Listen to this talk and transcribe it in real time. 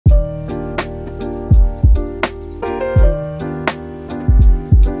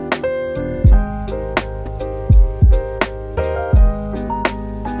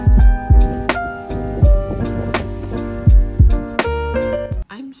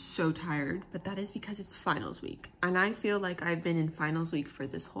so tired, but that is because it's finals week. And I feel like I've been in finals week for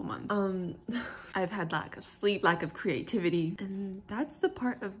this whole month. I've had lack of sleep, lack of creativity, and that's the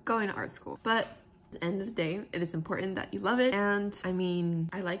part of going to art school. But at the end of the day, it is important that you love it. And I mean,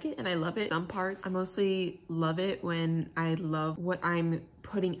 I like it and I love it. Some parts, I mostly love it when I love what I'm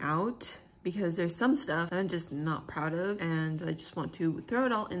putting out, because there's some stuff that I'm just not proud of and I just want to throw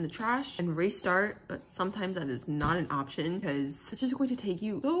it all in the trash and restart. But sometimes that is not an option because it's just going to take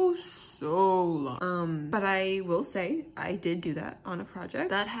you so long. But I will say I did do that on a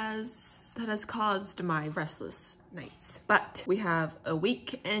project that has caused my restless nights. But we have a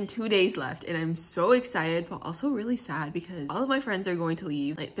week and 2 days left and I'm so excited, but also really sad because all of my friends are going to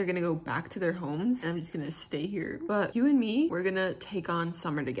leave. Like, they're gonna go back to their homes and I'm just gonna stay here. But you and me, we're gonna take on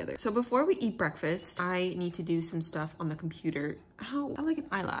summer together. So before we eat breakfast, I need to do some stuff on the computer. Ow, I like an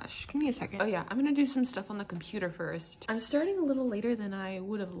eyelash. Give me a second. Oh yeah, I'm gonna do some stuff on the computer first. I'm starting a little later than I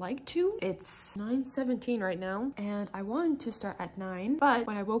would have liked to. It's 9:17 right now and I wanted to start at 9, but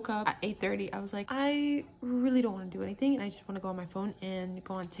when I woke up at 8:30, I was like, I really don't want to do anything and I just want to go on my phone and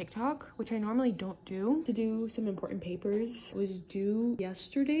go on TikTok, which I normally don't do. To do some important papers. It was due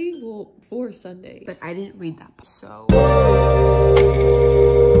yesterday, well, for Sunday, but I didn't read that, so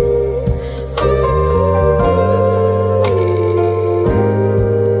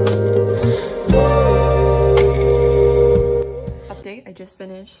I just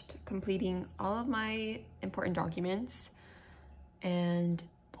finished completing all of my important documents and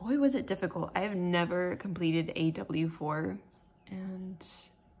boy was it difficult. I have never completed a W4 and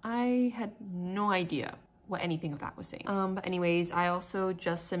I had no idea what anything of that was saying. But anyways, I also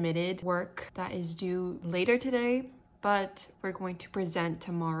just submitted work that is due later today, but we're going to present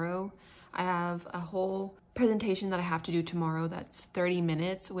tomorrow. I have a whole presentation that I have to do tomorrow that's 30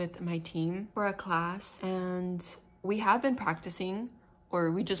 minutes with my team for a class, and we have been practicing, or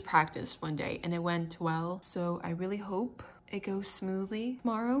we just practiced one day and it went well. So I really hope it goes smoothly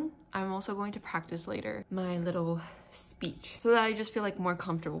tomorrow. I'm also going to practice later my little speech so that I just feel like more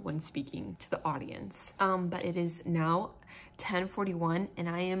comfortable when speaking to the audience. But it is now 10:41 and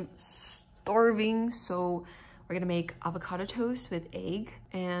I am starving. So we're gonna make avocado toast with egg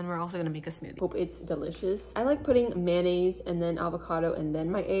and we're also gonna make a smoothie. Hope it's delicious. I like putting mayonnaise and then avocado and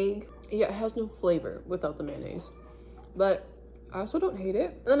then my egg. Yeah, it has no flavor without the mayonnaise, but I also don't hate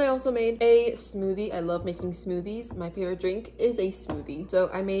it. And then I also made a smoothie. I love making smoothies. My favorite drink is a smoothie. So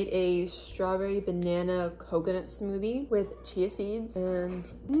I made a strawberry banana coconut smoothie with chia seeds and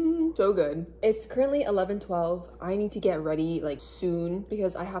so good. It's currently 11:12. I need to get ready like soon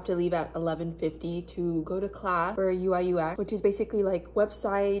because I have to leave at 11:50 to go to class for UI UX, which is basically like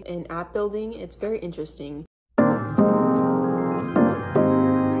website and app building. It's very interesting.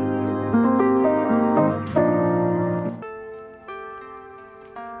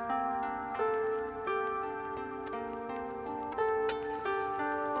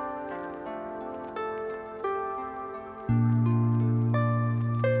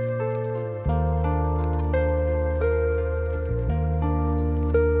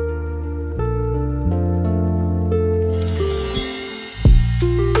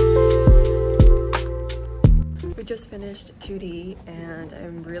 Just finished 2D and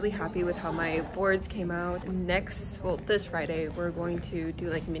I'm really happy with how my boards came out. This Friday we're going to do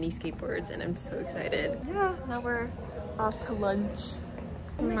like mini skateboards and I'm so excited. Yeah, now we're off to lunch.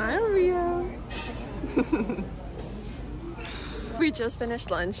 Mario! We just finished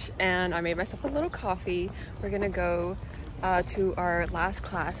lunch and I made myself a little coffee. We're gonna go to our last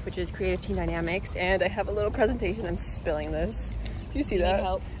class, which is Creative Team Dynamics, and I have a little presentation. I'm spilling this. Do you see that? Need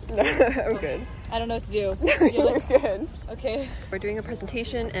help? No, I'm good. I don't know what to do. You're good. Okay. We're doing a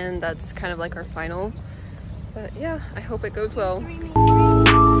presentation and that's kind of like our final. But yeah, I hope it goes well.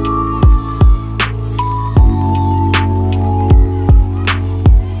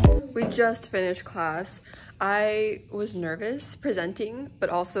 We just finished class. I was nervous presenting, but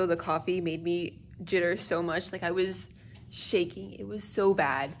also the coffee made me jitter so much. Like I was shaking. It was so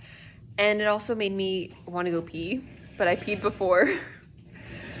bad. And it also made me want to go pee, but I peed before.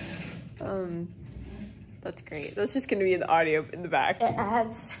 That's great. That's just gonna be the audio in the back. It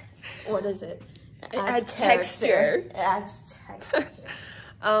adds, what is it? It adds texture. It adds texture.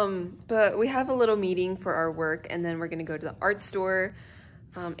 But we have a little meeting for our work and then we're gonna go to the art store.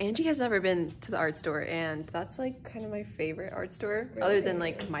 Angie has never been to the art store and that's like kind of my favorite art store, really? Other than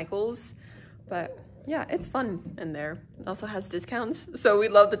like Michael's. But yeah, it's fun in there. It also has discounts, so we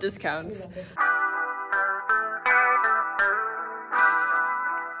love the discounts.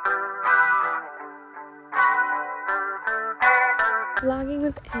 Vlogging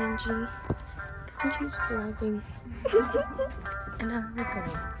with Angie. Angie's vlogging. And now we're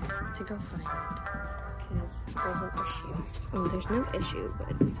going to go find it. Because there's an issue. Well, there's no issue,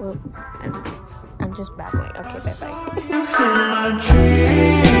 but, well, I don't know. I'm just babbling. Okay,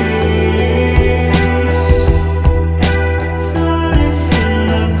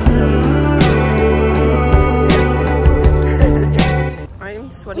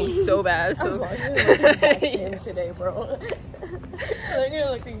 I'm sweating so bad. So today, bro. So they're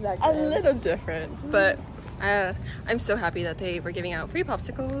gonna look exactly a little different, but I'm so happy that they were giving out free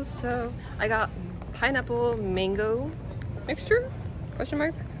popsicles. So I got pineapple mango mixture? Question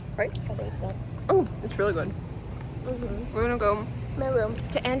mark? Right? I think so. Oh, it's really good. We're gonna go Mailroom.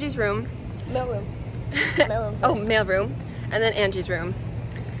 to Angie's room. Mailroom. Mailroom. Oh, mailroom, and then Angie's room,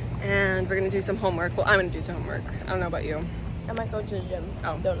 and we're gonna do some homework. Well, I'm gonna do some homework. I don't know about you. I might go to the gym.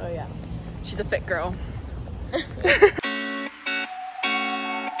 Oh, don't know yet. She's a fit girl.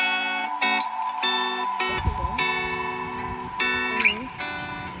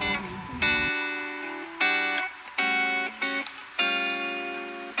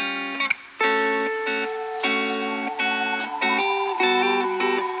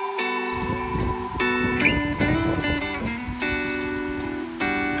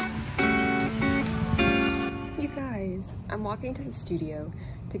 I'm walking to the studio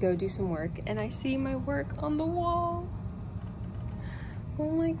to go do some work and I see my work on the wall.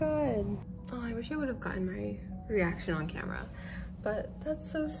 Oh my god. Oh, I wish I would have gotten my reaction on camera, but that's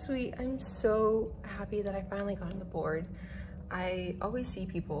so sweet. I'm so happy that I finally got on the board. I always see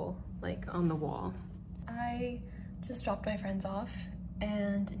people like on the wall. I just dropped my friends off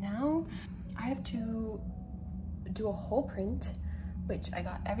and now I have to do a whole print, which I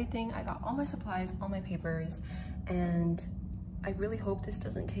got everything. I got all my supplies, all my papers, and I really hope this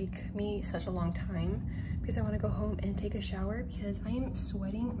doesn't take me such a long time because I want to go home and take a shower because I am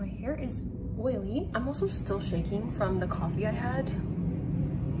sweating. My hair is oily. I'm also still shaking from the coffee I had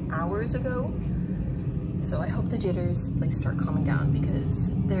hours ago. So I hope the jitters like start calming down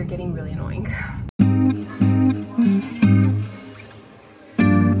because they're getting really annoying.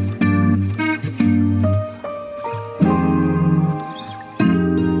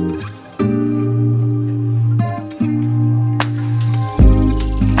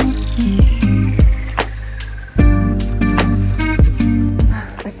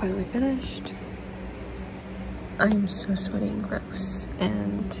 I am so sweaty and gross,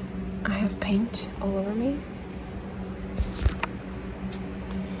 and I have paint all over me.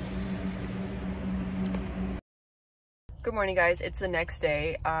 Good morning, guys. It's the next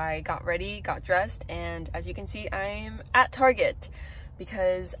day. I got ready, got dressed, and as you can see, I'm at Target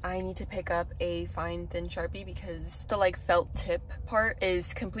because I need to pick up a fine thin Sharpie because the like felt tip part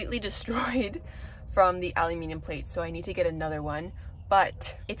is completely destroyed from the aluminum plate, so I need to get another one.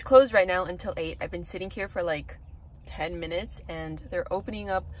 But it's closed right now until 8. I've been sitting here for like 10 minutes and they're opening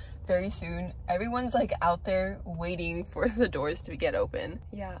up very soon. Everyone's like out there waiting for the doors to get open.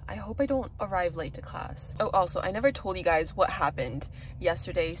 Yeah, I hope I don't arrive late to class. Oh, also, I never told you guys what happened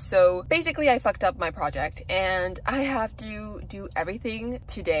yesterday. So basically I fucked up my project and I have to do everything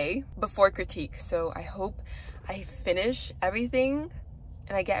today before critique. So I hope I finish everything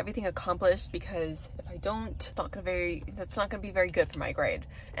and I get everything accomplished because if I don't, that's not gonna be very good for my grade.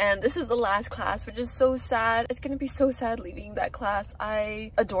 And this is the last class, which is so sad. It's gonna be so sad leaving that class.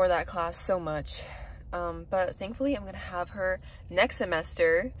 I adore that class so much. But thankfully I'm gonna have her next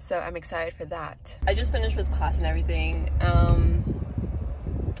semester, so I'm excited for that. I just finished with class and everything.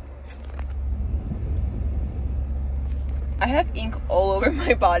 I have ink all over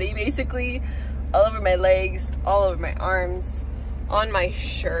my body, basically, all over my legs, all over my arms, on my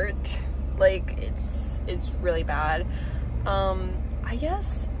shirt. Like it's really bad. I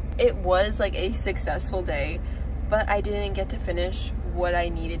guess it was like a successful day, but I didn't get to finish what I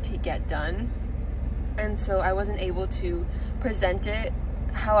needed to get done, and so I wasn't able to present it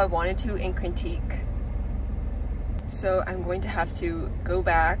how I wanted to in critique. So I'm going to have to go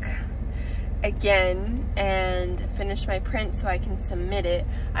back again and finish my print so I can submit it.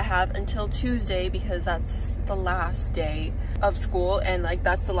 I have until Tuesday because that's the last day of school and like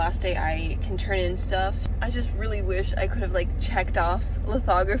that's the last day I can turn in stuff. I just really wish I could have like checked off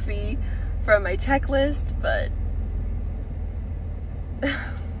lithography from my checklist, but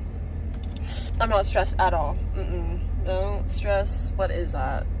I'm not stressed at all. No stress. What is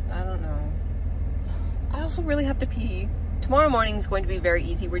that? I don't know. I also really have to pee. Tomorrow morning is going to be very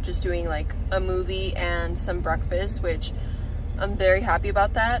easy. We're just doing like a movie and some breakfast, which I'm very happy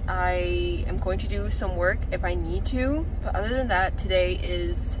about that. I am going to do some work if I need to, but other than that, today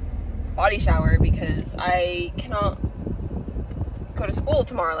is body shower because I cannot go to school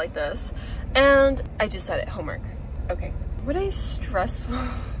tomorrow like this. And I just said it, homework. Okay, What a stressful...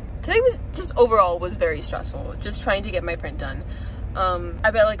 Today was just overall was very stressful, just trying to get my print done.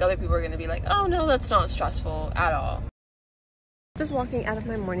 I bet like other people are gonna be like, oh no, that's not stressful at all. Just walking out of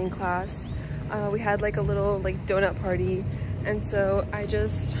my morning class, we had like a little like donut party, and so I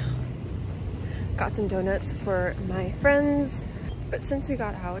just got some donuts for my friends. But since we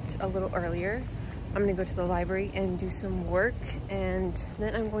got out a little earlier, I'm gonna go to the library and do some work, and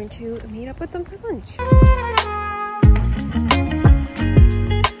then I'm going to meet up with them for lunch.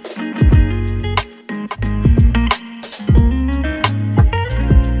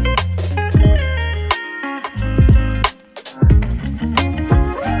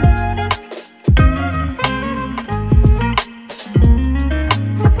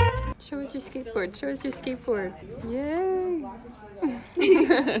 Show us your skateboard. Yay!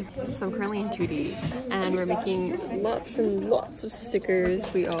 So I'm currently in 2D and we're making lots and lots of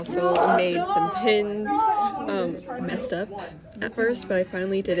stickers. We also made some pins. I messed up at first, but I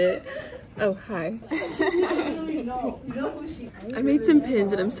finally did it. Oh, hi. I made some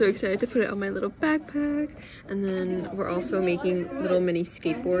pins and I'm so excited to put it on my little backpack. And then we're also making little mini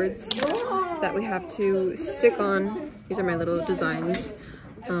skateboards that we have to stick on. These are my little designs.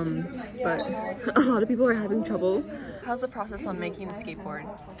 But a lot of people are having trouble. How's the process on making a skateboard?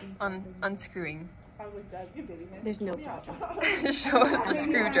 On unscrewing? There's no process. Show us the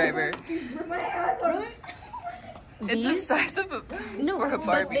screwdriver. It's the size of a for a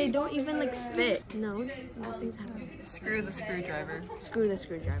Barbie. But they don't even like fit. No, nothing's happening. Screw the screwdriver. Screw the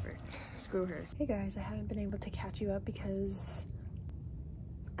screwdriver. Screw her. Hey guys, I haven't been able to catch you up because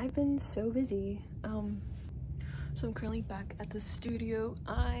I've been so busy. So I'm currently back at the studio.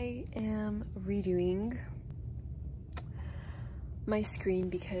 I am redoing my screen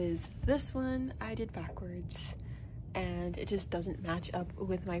because this one I did backwards and it just doesn't match up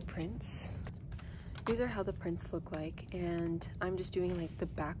with my prints. These are how the prints look like, and I'm just doing like the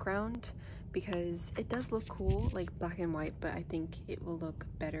background because it does look cool like black and white, but I think it will look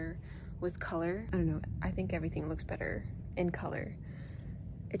better with color. I don't know, I think everything looks better in color.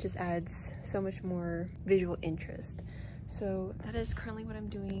 It just adds so much more visual interest. So that is currently what I'm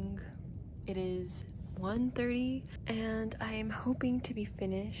doing. It is 1:30 and I am hoping to be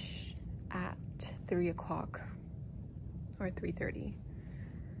finished at 3 o'clock or 3:30,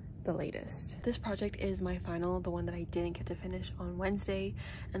 the latest. This project is my final, the one that I didn't get to finish on Wednesday,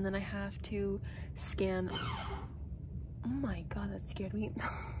 and then I have to scan, oh my god, that scared me.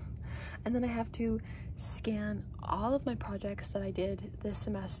 And then I have to scan all of my projects that I did this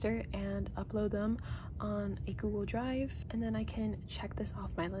semester and upload them on a Google Drive, and then I can check this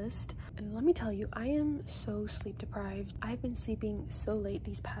off my list. And let me tell you, I am so sleep deprived. I've been sleeping so late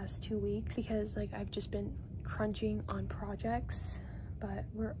these past 2 weeks because like I've just been crunching on projects, but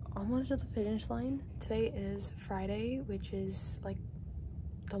we're almost at the finish line. Today is Friday, which is like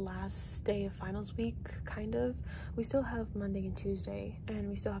the last day of finals week, kind of. We still have Monday and Tuesday, and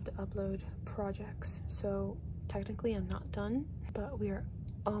we still have to upload projects. So technically I'm not done, but we are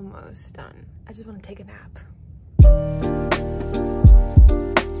almost done. I just want to take a nap.